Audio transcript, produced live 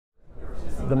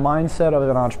The mindset of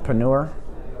an entrepreneur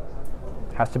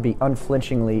has to be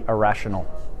unflinchingly irrational.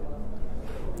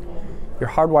 You're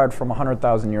hardwired from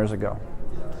 100,000 years ago.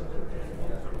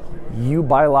 You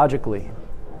biologically,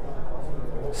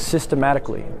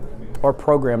 systematically, are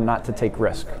programmed not to take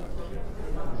risk.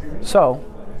 So,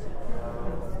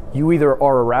 you either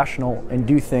are irrational and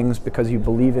do things because you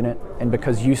believe in it and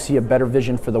because you see a better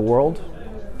vision for the world,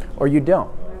 or you don't.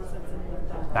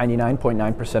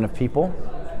 99.9% of people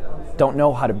don't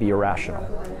know how to be irrational.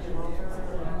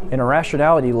 And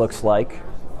irrationality looks like,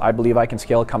 I believe I can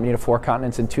scale a company to 4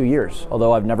 continents in 2 years.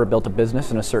 Although I've never built a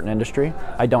business in a certain industry,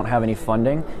 I don't have any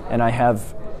funding, and I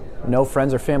have no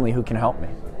friends or family who can help me.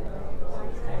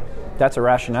 That's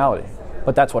irrationality.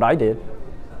 But that's what I did.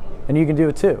 And you can do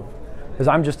it too. Because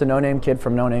I'm just a no-name kid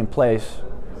from no-name place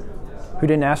who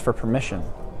didn't ask for permission.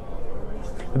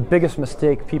 The biggest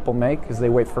mistake people make is they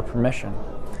wait for permission.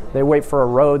 They wait for a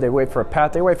road, they wait for a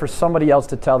path, they wait for somebody else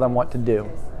to tell them what to do.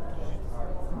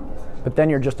 But then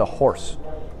you're just a horse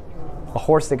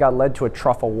that got led to a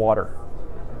trough of water.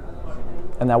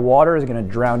 And that water is going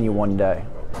to drown you one day.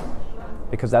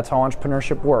 Because that's how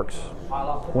entrepreneurship works,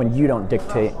 when you don't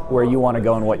dictate where you want to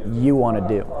go and what you want to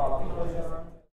do.